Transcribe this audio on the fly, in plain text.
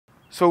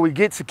So we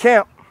get to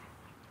camp,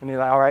 and they're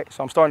like, all right,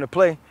 so I'm starting to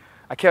play.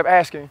 I kept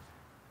asking,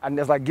 and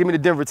it's like, give me the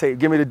Denver tape,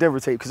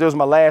 because it was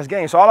my last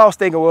game. So all I was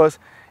thinking was,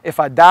 if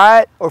I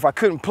died or if I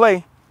couldn't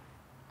play,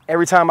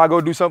 every time I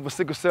go do something for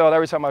sickle cell,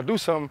 every time I do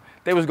something,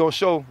 they was gonna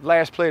show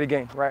last play of the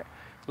game, right?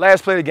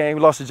 Last play of the game,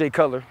 we lost to Jay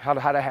Cutler, how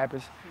that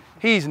happens.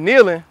 He's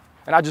kneeling,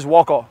 and I just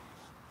walk off,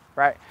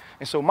 right?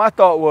 And so my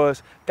thought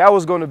was, that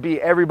was gonna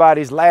be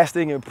everybody's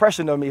lasting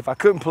impression of me if I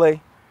couldn't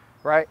play,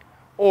 right?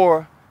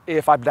 Or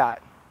if I died.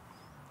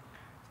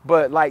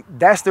 But like,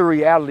 that's the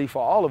reality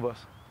for all of us.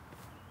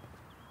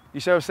 You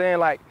see what I'm saying?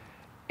 Like,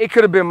 it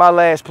could have been my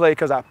last play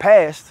because I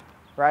passed,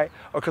 right?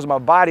 Or because my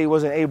body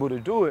wasn't able to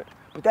do it.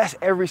 But that's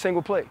every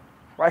single play,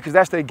 right? Because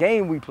that's the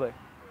game we play,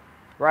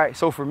 right?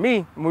 So for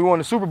me, when we won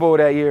the Super Bowl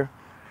that year,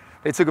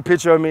 they took a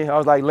picture of me. I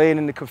was like laying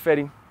in the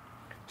confetti.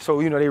 So,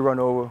 you know, they run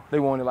over. They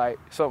wanted like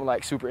something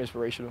like super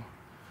inspirational.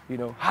 You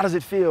know, how does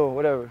it feel,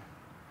 whatever.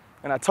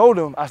 And I told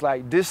them, I was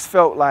like, this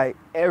felt like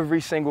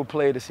every single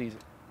play of the season,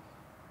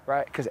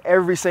 right? Because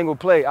every single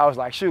play, I was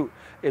like, shoot,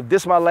 if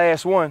this is my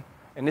last one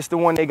and this the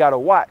one they got to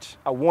watch,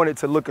 I want it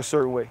to look a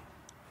certain way.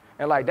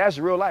 And like, that's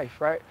real life,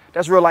 right?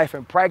 That's real life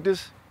in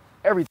practice,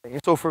 everything.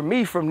 And so for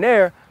me, from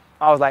there,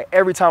 I was like,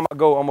 every time I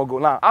go, I'm going to go.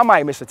 Now, I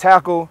might miss a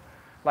tackle.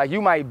 Like,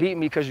 you might beat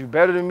me because you're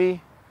better than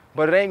me,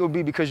 but it ain't going to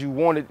be because you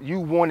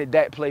wanted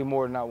that play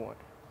more than I wanted,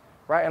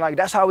 right? And like,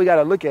 that's how we got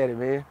to look at it,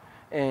 man.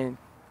 And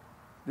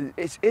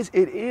it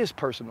is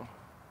personal.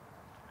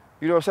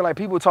 You know what I'm saying? Like,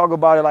 people talk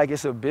about it like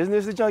it's a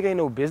business. The junk ain't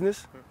no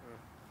business,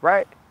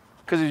 right?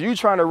 Because if you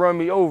trying to run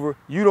me over,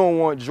 you don't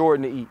want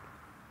Jordan to eat,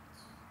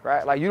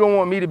 right? Like, you don't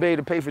want me to be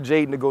able to pay for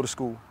Jaden to go to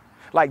school.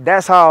 Like,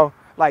 that's how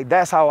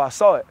I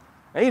saw it.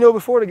 And you know,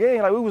 before the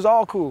game, like, we was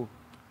all cool.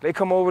 They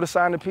come over to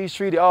sign the peace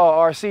treaty. Oh,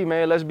 RC,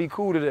 man, let's be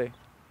cool today.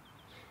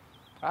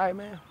 All right,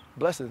 man,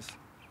 blessings.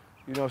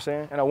 You know what I'm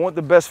saying? And I want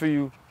the best for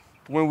you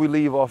when we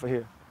leave off of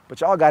here. But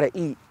y'all gotta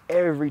eat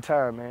every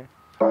time, man.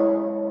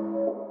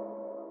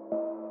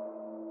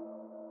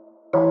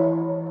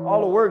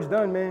 All the work's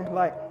done, man.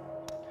 Like,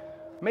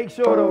 make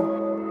sure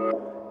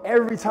though,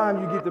 every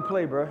time you get to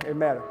play, bro, it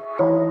matters.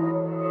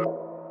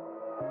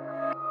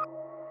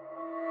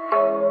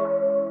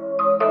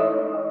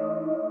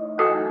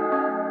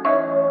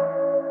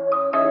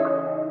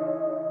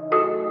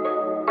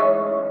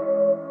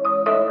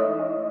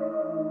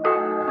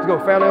 Let's go,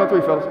 family on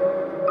three, fellas.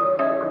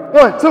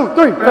 1, 2,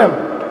 3,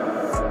 family.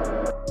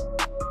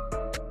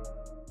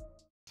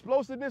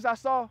 Explosiveness I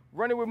saw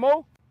running with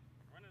Mo,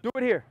 do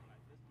it here.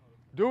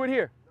 Do it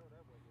here.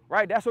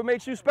 Right, that's what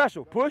makes you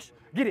special. Push,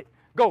 get it.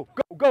 Go,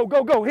 go, go,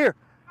 go, go, here.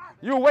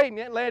 You're waiting,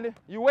 Landon,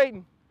 you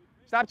waiting.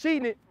 Stop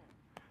cheating it.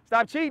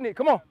 Stop cheating it,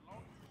 come on.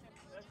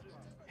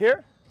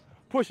 Here,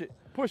 push it,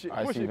 push it,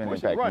 push it, been push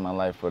it, impacting run. my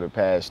life for the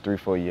past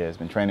 3-4 years.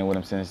 Been training with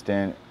him since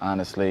then.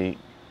 Honestly,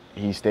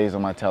 he stays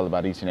on my tail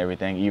about each and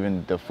everything,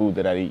 even the food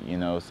that I eat, you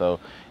know. So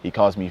he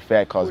calls me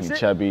fat, calls me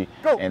chubby,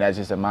 and that's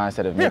just a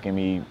mindset of making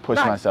me push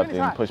myself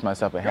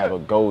and have a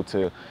goal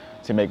to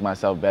make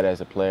myself better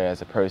as a player,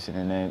 as a person.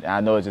 And then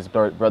I know it's just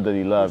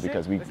brotherly love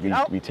because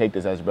we take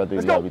this as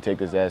brotherly love. We take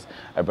this as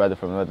a brother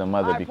from another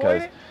mother,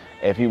 because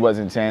if he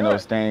wasn't saying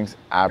those things,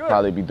 I'd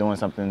probably be doing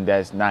something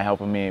that's not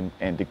helping me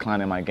and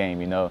declining my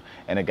game, you know.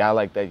 And a guy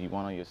like that, you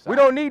want on your side. We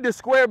don't need to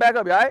square back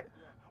up, all right?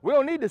 We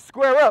don't need to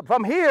square up. If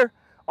I'm here,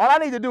 all I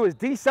need to do is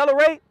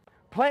decelerate,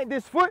 plant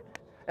this foot,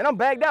 and I'm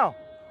back down.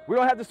 We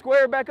don't have to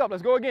square it back up.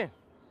 Let's go again.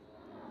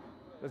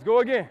 Let's go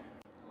again.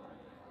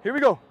 Here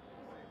we go.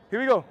 Here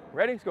we go.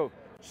 Ready? Let's go.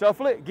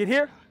 Shuffle it. Get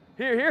here.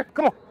 Here, here.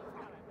 Come on.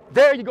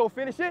 There you go.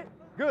 Finish it.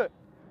 Good.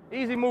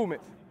 Easy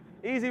movements.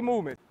 Easy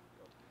movements.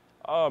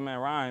 Oh, man,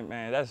 Ryan,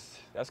 man,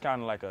 that's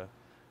kind of like a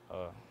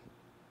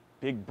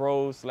big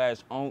bro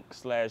 / unk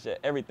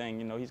 / everything.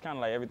 You know, he's kind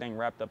of like everything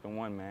wrapped up in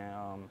one, man.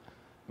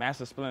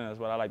 Master Splinter is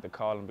what I like to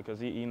call him, because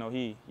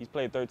he's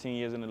played 13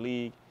 years in the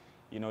league.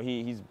 You know,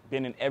 he's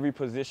been in every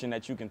position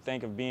that you can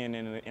think of being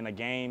in a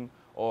game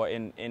or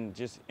in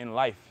just in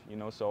life. You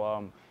know,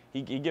 so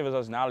he gives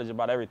us knowledge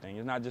about everything.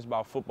 It's not just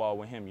about football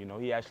with him. You know,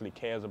 he actually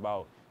cares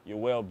about your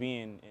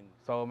well-being.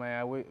 So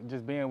man,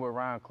 just being with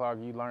Ryan Clark,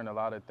 you learn a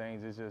lot of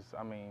things. It's just,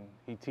 I mean,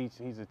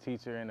 he's a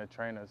teacher and a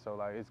trainer, so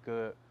like it's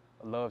good.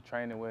 I love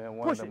training with him.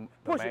 One of the main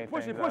things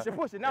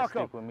push it. Now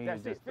come. Stick with me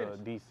is just the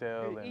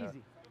decel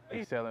and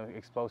excelling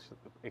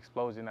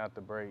explosion out the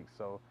break.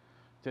 So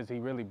just he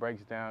really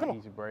breaks down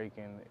each break,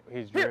 and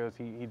his drills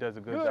he does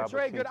a good job of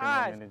teaching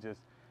them, and it's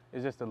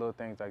just the little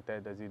things like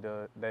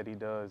that he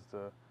does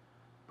to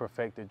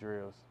perfect the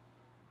drills.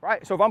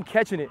 Right. So if I'm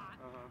catching it,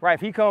 right,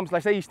 if he comes,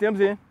 like say he stems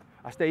in,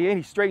 I stay in,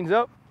 he straightens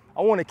up,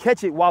 I want to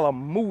catch it while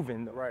I'm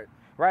moving. Right.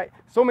 Right?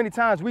 So many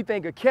times we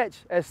think a catch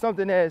as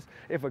something as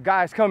if a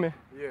guy's coming,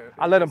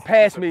 I let him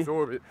pass me,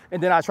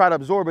 and then I try to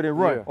absorb it and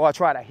run, or I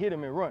try to hit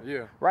him and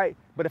run. Right?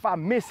 But if I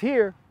miss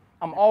here,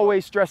 I'm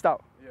always stressed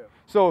out.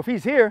 So if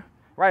he's here,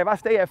 right, if I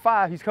stay at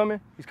 5, he's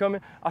coming, he comes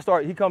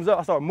up,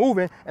 I start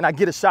moving, and I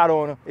get a shot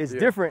on him. It's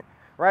different,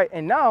 right?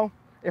 And now,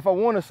 if I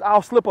want to,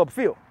 I'll slip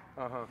upfield.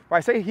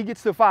 Right? Say he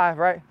gets to 5,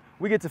 right?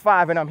 We get to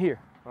 5 and I'm here.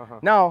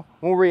 Now,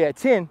 when we're at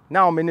 10,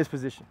 now I'm in this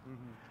position.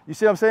 You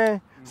see what I'm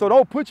saying? So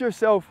don't put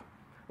yourself,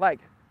 like,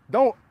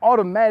 don't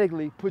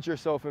automatically put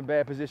yourself in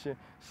bad position.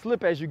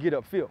 Slip as you get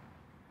upfield.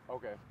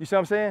 Okay. You see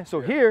what I'm saying?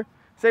 So here,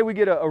 say we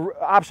get a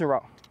option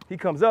route. He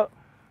comes up,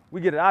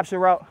 we get an option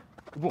route,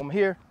 boom,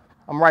 here,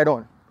 I'm right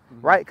on it,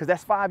 right? Because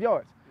that's 5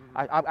 yards.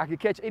 I could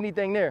catch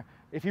anything there.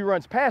 If he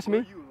runs past me.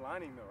 Are you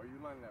lining though? Are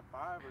you lining at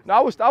 5 or no,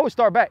 I would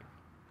start back,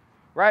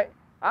 right?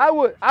 I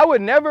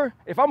would never,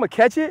 if I'm gonna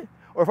catch it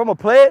or if I'm gonna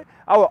play it,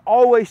 I would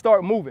always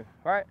start moving,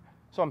 right?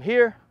 So I'm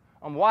here,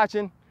 I'm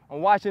watching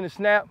the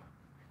snap,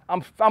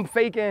 I'm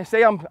faking,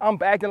 say I'm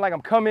acting like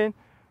I'm coming,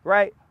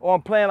 right? Or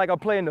I'm playing like I'm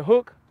playing the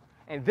hook,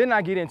 and then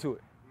I get into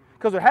it.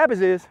 Because what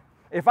happens is,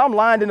 if I'm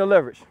lined in the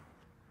leverage,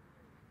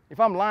 if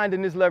I'm lined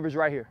in this leverage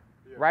right here,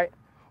 right?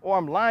 Or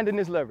I'm lined in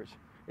this leverage.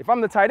 If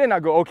I'm the tight end, I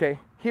go, okay,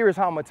 here is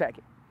how I'm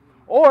attacking.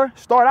 Or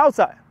start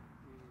outside,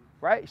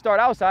 right? Start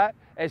outside.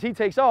 As he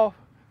takes off,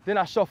 then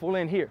I shuffle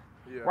in here,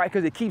 right?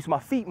 Because it keeps my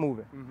feet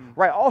moving,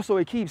 right? Also,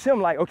 it keeps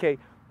him like, okay,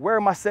 where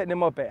am I setting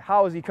him up at?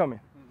 How is he coming?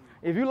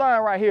 If you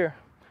line right here,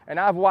 and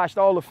I've watched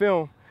all the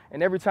film,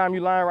 and every time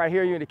you line right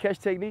here, you're in the catch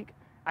technique,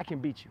 I can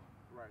beat you.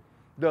 Right.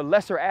 The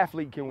lesser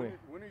athlete can win.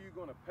 When are you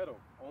going to pedal?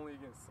 Only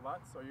against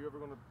slots? Are you ever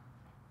going to?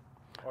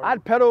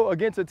 I'd pedal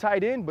against a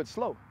tight end, but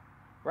slow,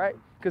 right?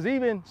 Because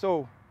even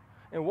so,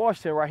 in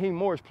Washington, Raheem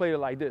Morris played it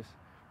like this.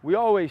 We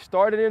always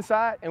started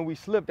inside, and we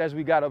slipped as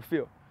we got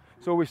upfield.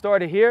 So we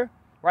started here,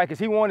 right? Because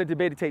he wanted to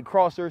be able to take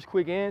crossers,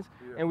 quick ends,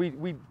 and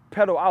we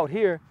pedal out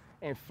here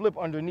and flip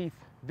underneath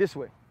this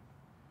way,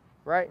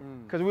 right?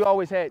 Because we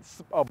always had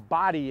a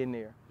body in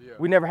there.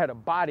 We never had a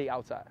body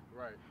outside,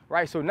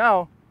 right? So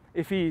now,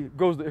 if he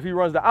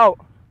runs the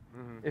out,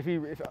 if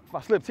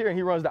I slipped here and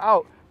he runs the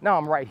out, now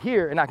I'm right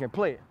here and I can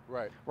play it,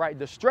 right?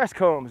 The stress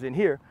comes in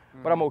here,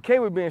 but I'm okay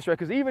with being stressed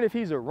because even if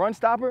he's a run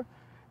stopper,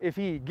 if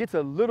he gets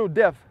a little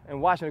depth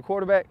and watching the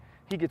quarterback,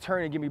 he could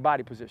turn and give me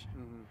body position,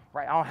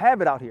 right? I don't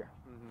have it out here.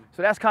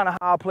 So that's kind of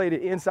how I played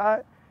it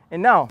inside.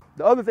 And now,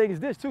 the other thing is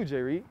this too, Jay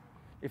Reed.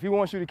 If he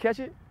wants you to catch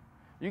it,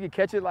 you can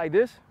catch it like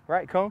this,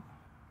 right? Come.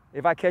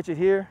 If I catch it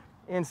here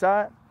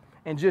inside,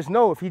 and just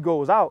know if he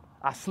goes out,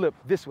 I slip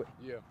this way.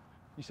 You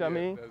see what I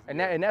mean?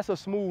 And that's a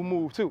smooth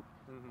move too,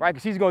 right?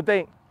 Because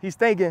he's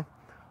thinking,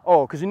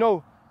 oh, because you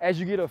know, as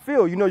you get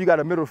upfield, you know you got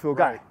a middle field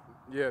guy.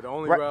 Yeah, the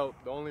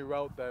only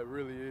route that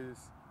really is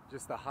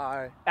just the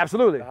high.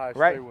 Absolutely, the high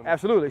right? one.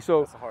 Absolutely.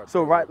 So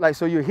play. Right, like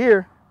so you're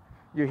here,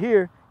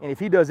 and if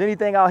he does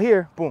anything out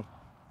here, boom,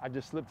 I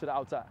just slip to the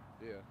outside.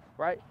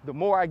 Right? The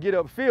more I get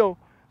upfield,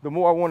 the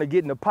more I want to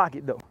get in the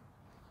pocket though.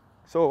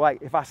 So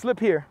like if I slip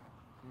here,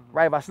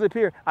 right? If I slip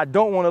here, I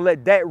don't want to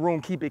let that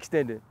room keep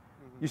extending.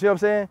 You see what I'm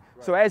saying?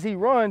 So as he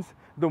runs,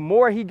 the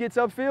more he gets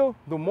upfield,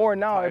 the more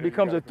now it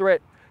becomes a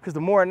threat. Because the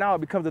more now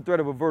it becomes a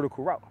threat of a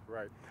vertical route.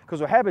 Because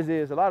what happens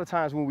is a lot of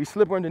times when we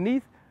slip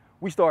underneath,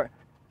 we start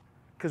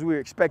because we're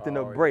expecting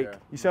a break.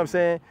 You see what I'm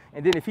saying?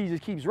 And then if he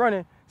just keeps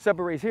running,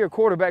 separates here,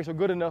 quarterbacks are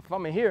good enough if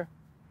I'm in here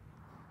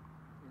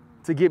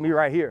to get me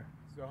right here.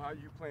 So how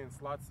you playing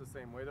slots the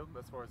same way though,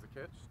 as far as the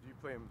catch? Do you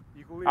play them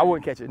equally? I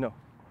wouldn't catch it, no.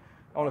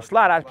 On the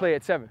slot, I'd play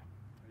at 7.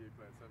 You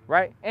play at 7.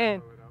 Right?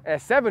 And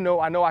at 7 though,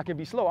 I know I can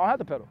be slow. I don't have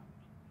to pedal.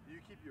 Do you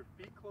keep your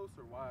feet close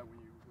or wide when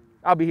you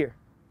I'll be here.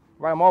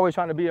 Right? I'm always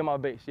trying to be in my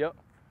base. Yep.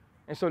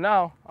 And so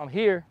now I'm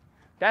here.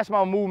 That's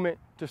my movement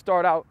to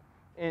start out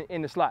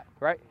in the slot,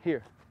 right?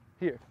 Here.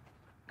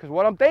 Because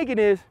what I'm thinking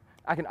is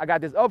I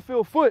got this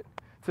upfield foot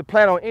to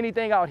plan on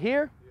anything out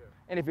here.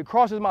 And if it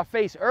crosses my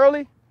face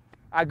early,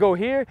 I go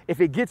here. If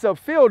it gets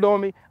upfield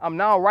on me, I'm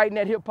now right in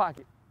that hip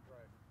pocket.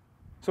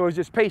 So it's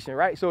just patient,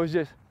 right? So it's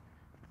just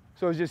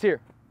here.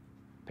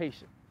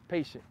 Patient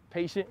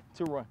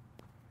to run.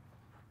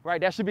 Right?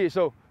 That should be it.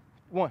 So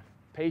 1,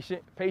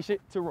 patient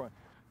to run.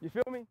 You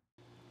feel me?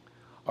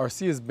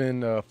 RC has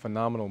been a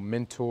phenomenal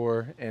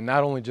mentor, and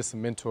not only just a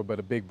mentor, but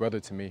a big brother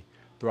to me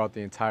throughout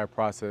the entire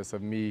process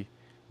of me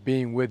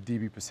being with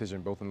DB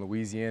Precision, both in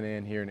Louisiana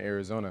and here in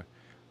Arizona.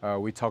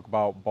 We talk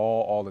about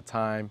ball all the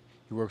time.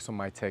 He works on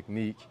my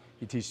technique.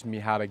 He teaches me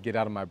how to get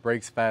out of my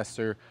brakes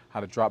faster, how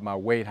to drop my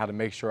weight, how to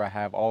make sure I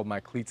have all of my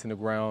cleats in the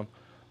ground.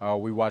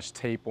 We watched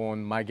tape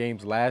on my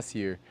games last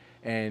year,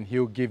 and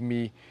he'll give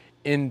me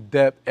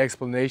in-depth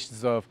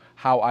explanations of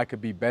how I could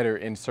be better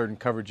in certain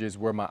coverages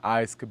where my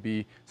eyes could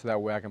be, so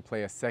that way I can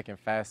play a second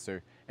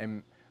faster.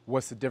 And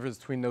what's the difference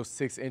between those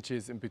 6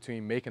 inches in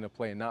between making a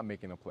play and not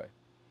making a play.